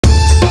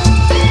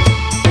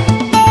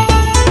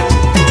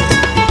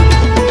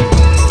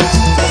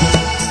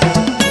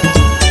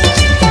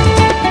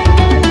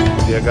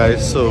Yeah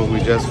guys, so we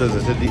just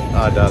visited the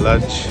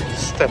Adalaj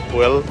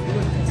Stepwell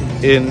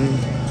in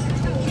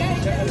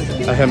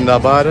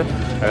Ahmedabad,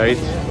 right?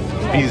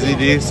 Busy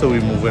day, so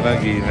we're moving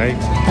again, right?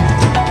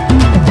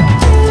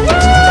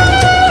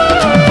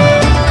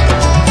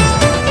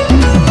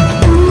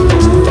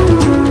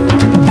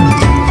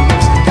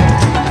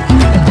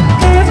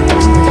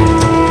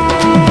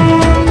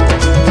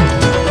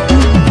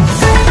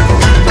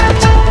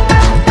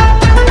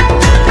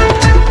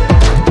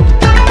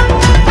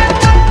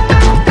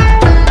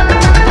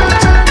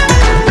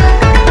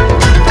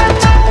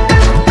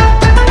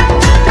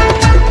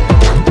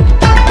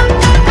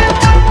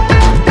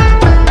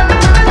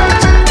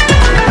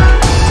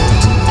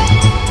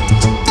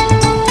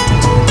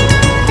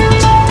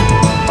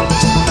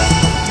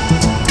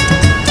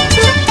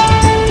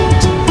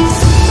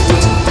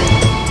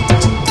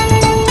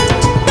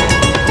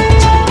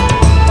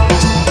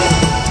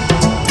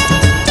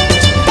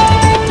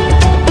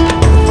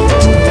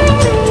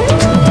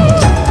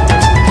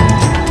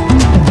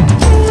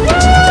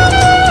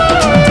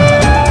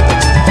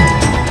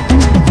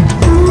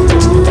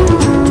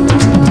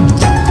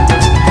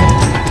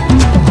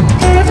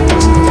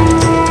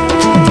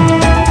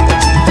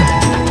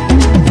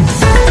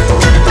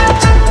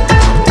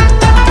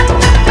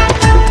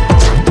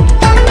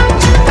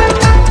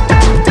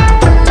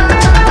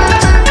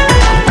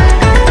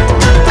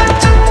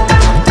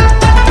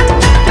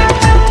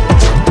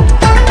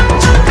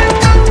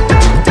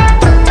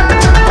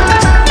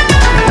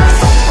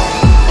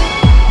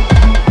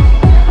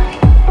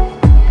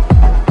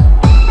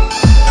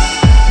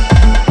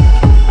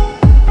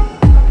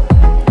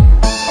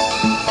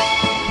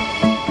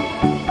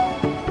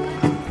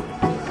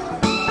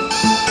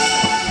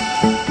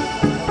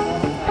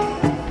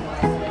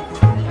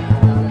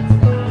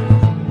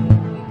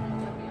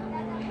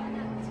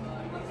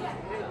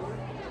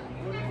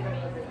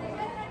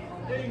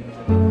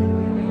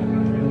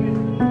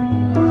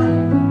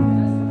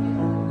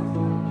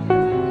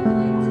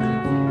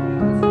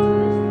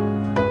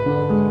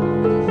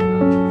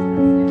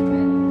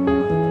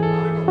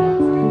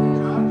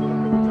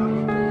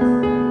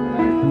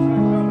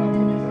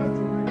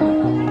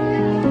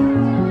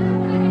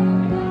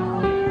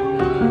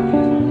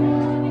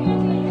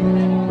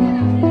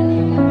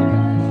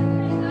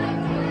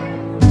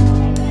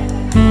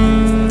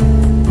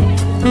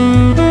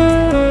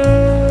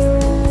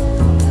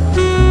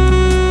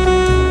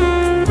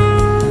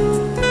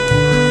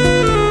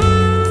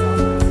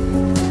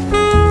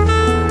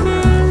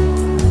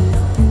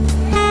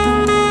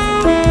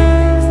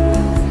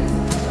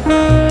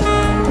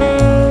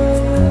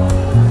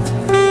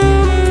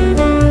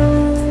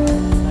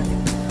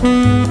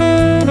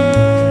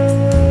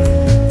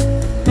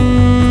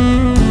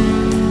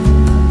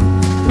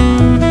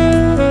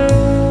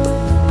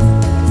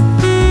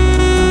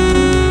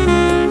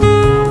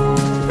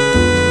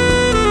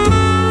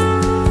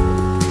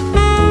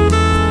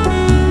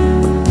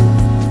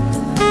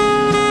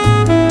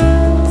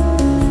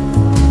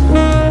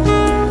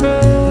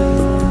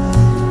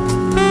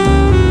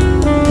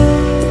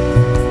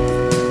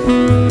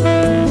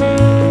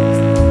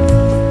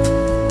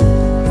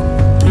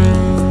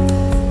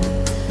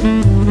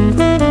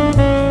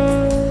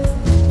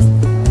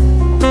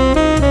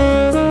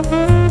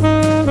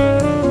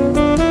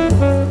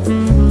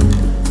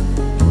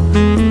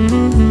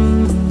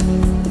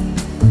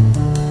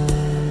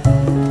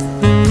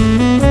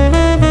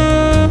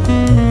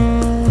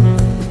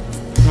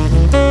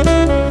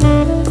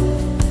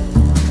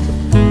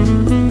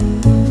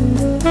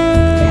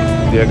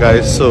 Yeah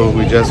guys, so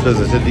we just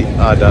visited the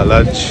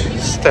Adalaj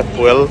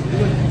Stepwell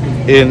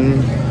in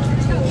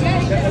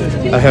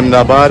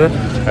Ahmedabad,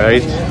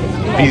 right?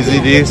 Busy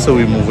day, so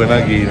we're moving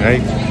again,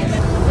 right?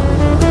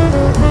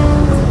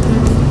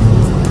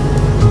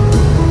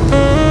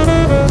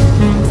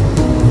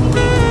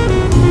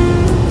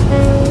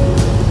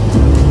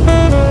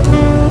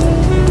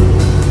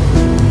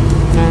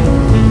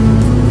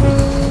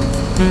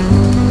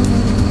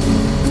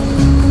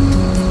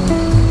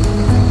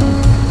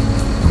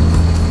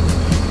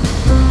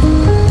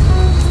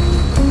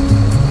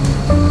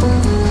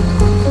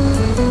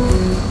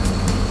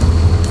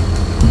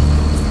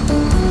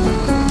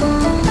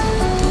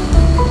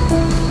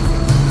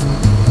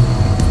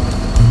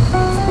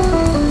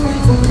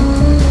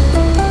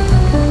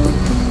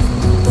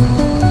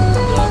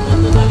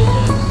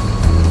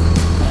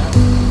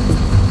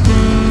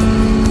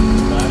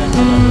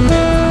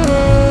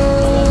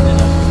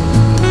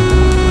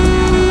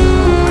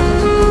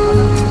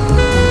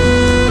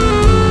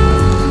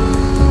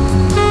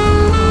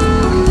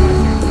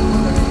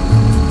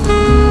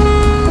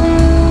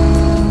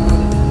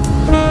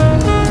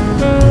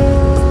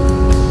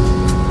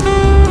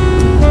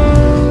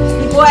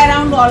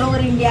 All over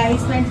India. He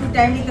spent some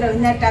time with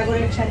Rabindranath Tagore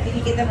and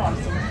Shantiniketan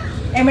also.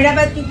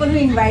 Ahmedabad people who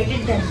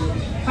invited them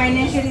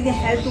financially, they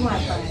helped to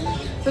Mahatma.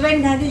 So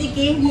when Gandhi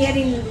came here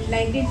in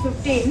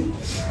 1915,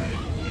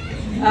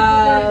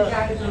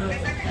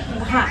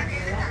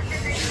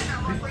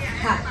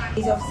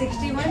 he's of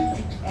 61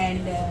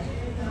 and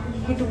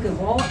He took a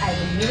vow, I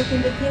will never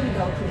come back here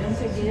without freedom,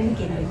 so he didn't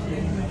came back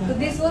here. So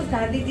this was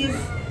Gandhiji's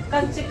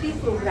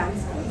constructive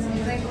programs.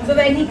 So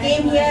when he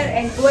came here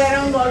and go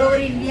around all over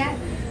India,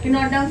 he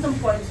noted down some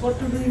points, what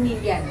to do in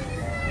India.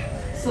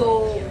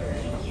 So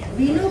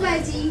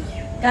Vinobaji,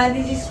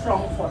 Gandhiji's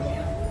strong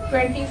follower,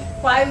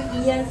 25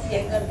 years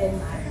younger than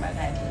Mahatma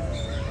Gandhi.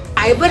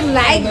 Fiber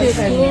like this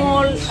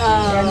small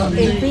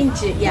in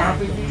pinch, yeah.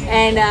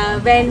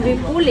 And when we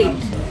pull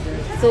it,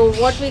 so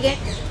what we get?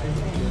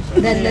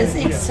 Then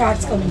it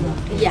starts coming out.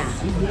 Yeah.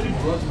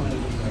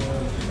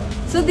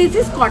 So this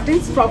is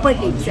cotton's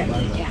property itself.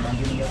 Yeah.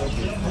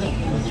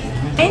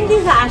 When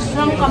this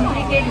ashram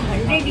completed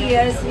 100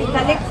 years, we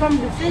collect from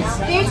different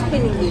states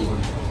spinning wheel.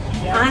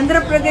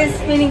 Andhra Pradesh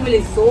spinning wheel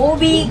is so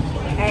big,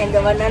 and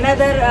one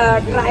another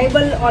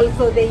tribal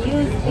also, they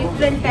use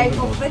different type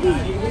of very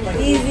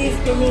easy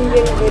spinning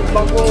wheel with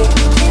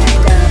bamboo.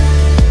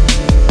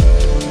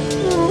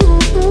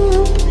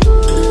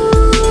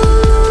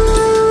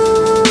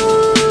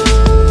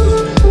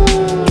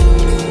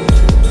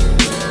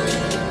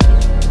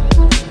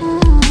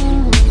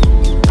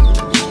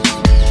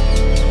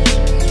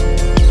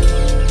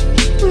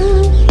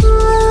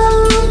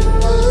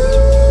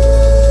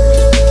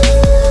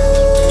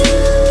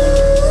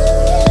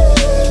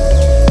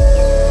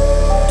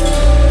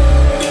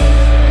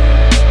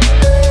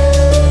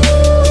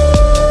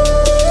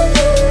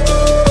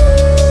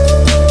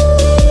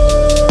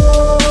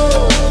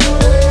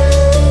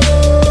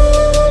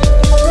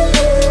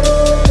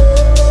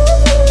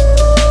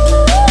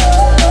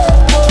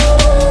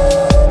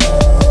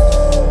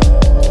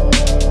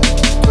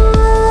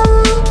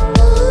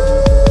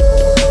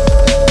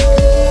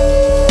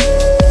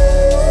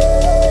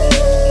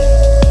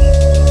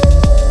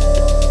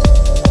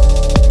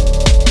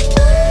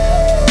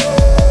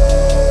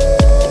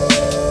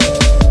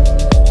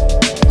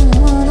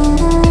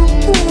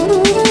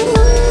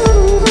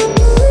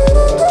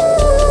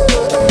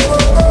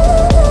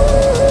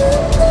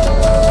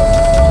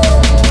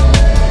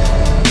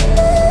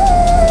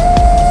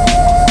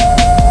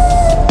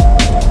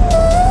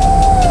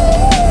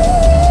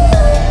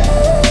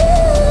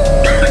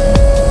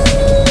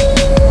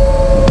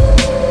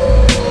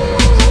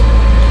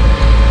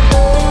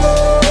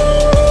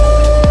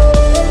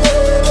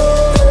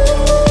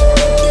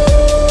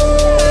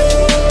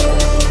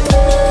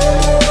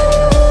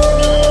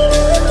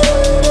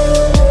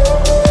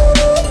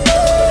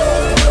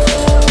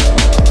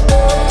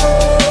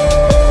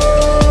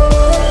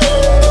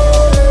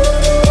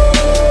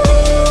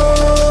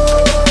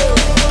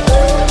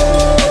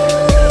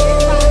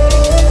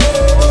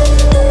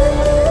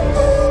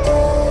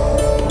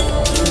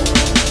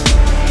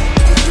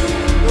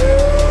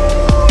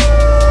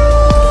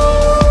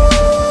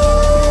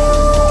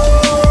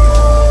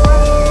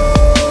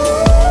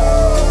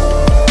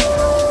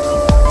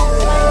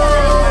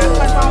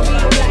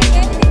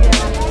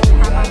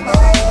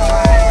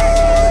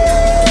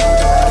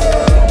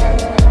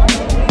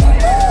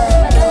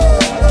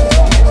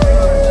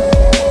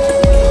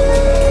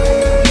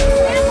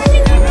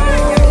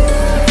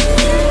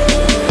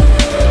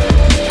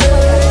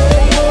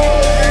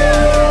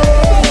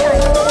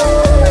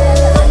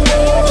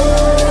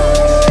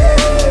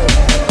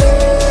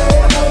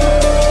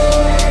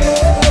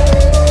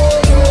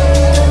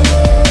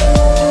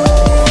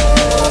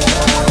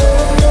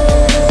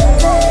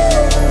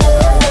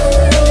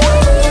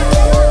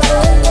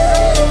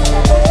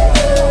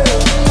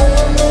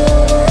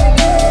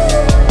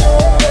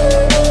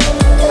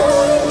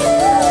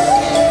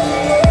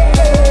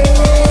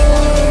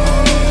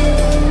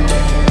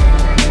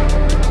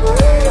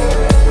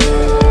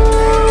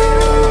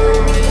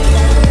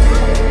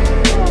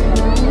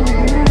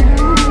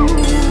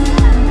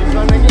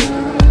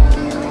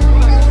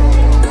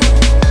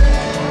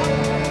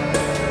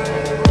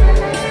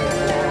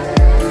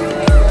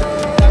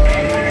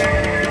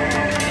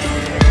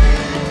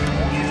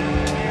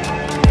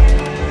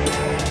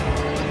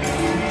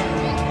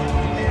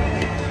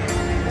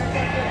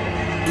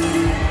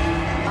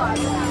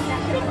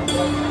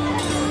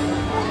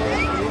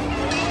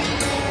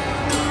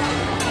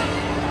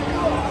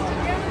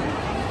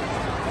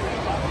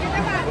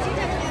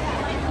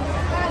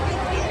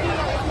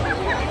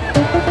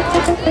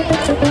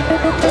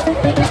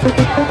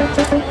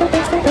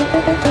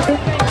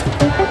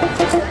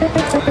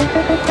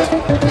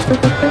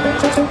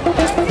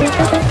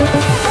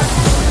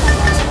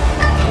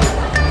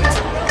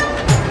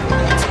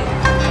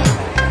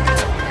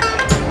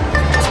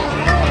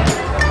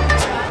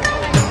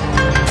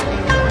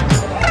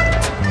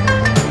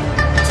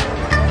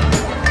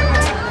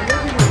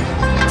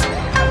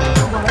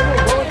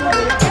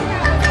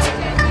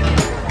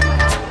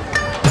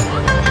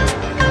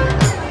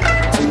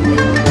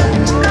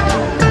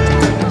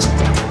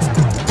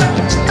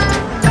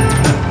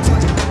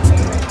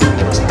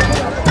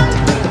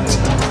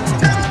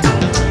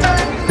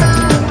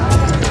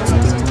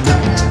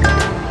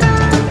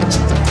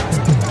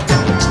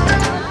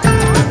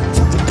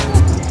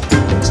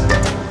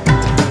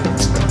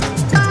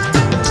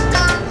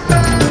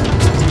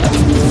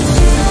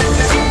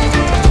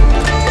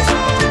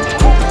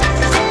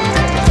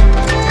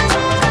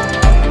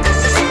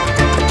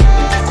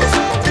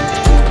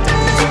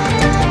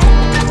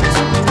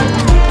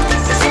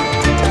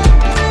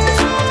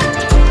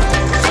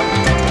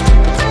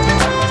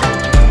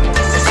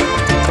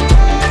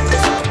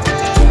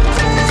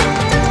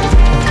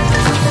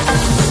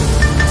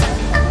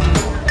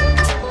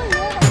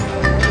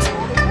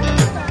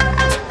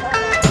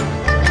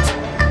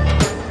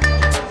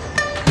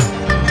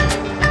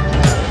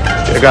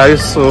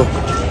 guys, so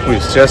we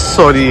just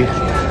saw the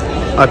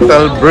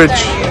Atal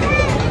Bridge,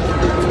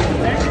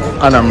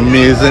 an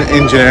amazing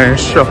engineering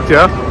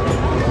structure,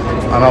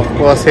 and of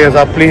course here's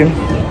our plane.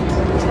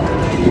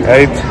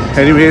 Right,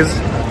 anyways,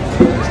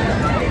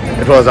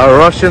 it was a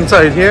rush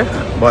inside here,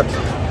 but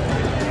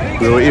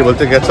we were able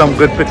to get some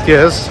good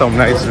pictures, some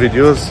nice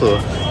videos, so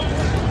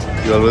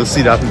you all will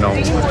see that now.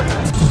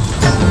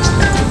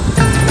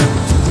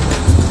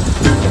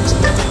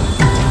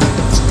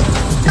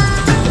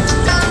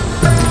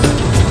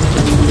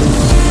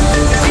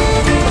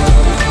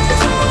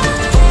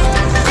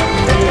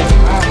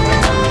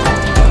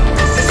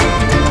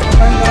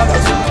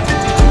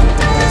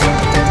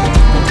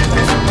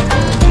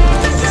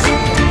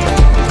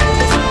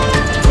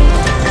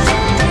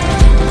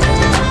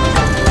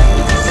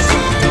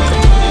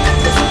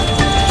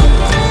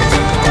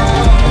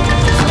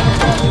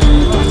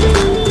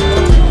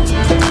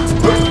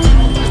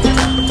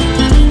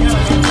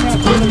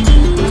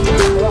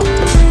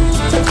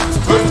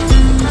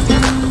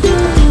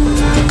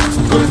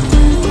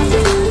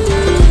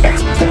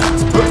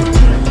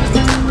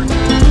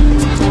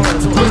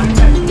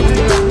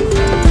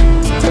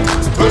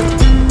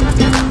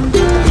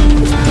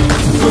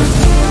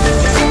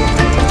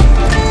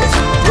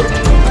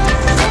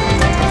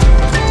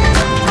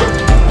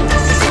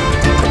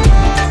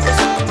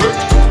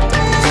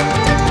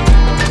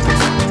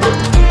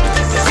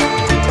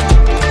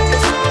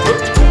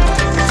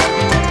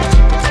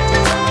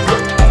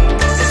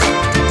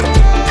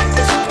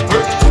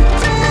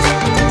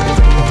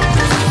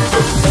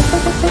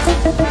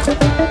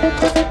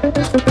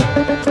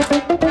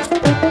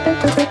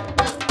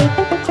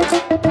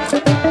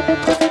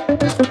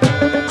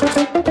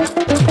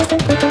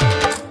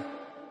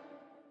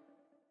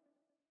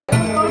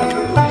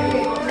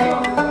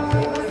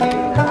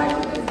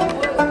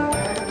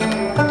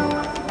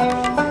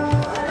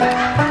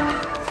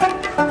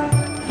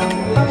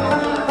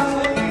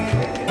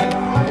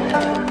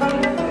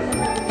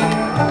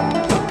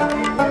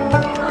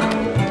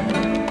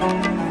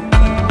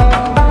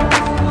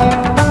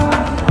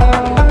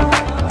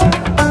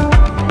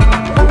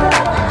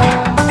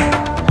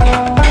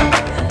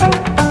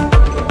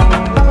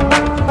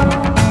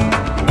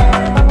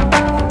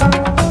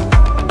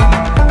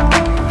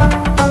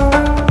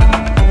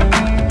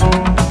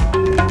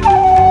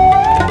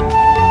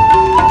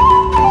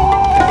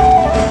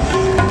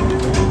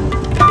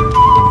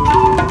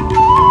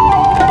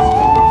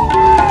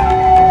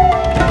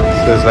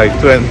 It's like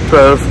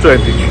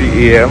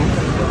 12:23 a.m.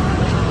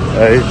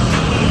 Right?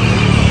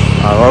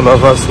 And all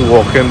of us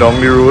walking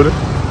down the road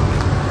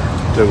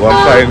to go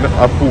and find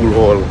a pool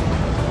hall.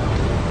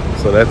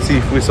 So let's see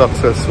if we're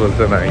successful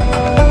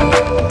tonight.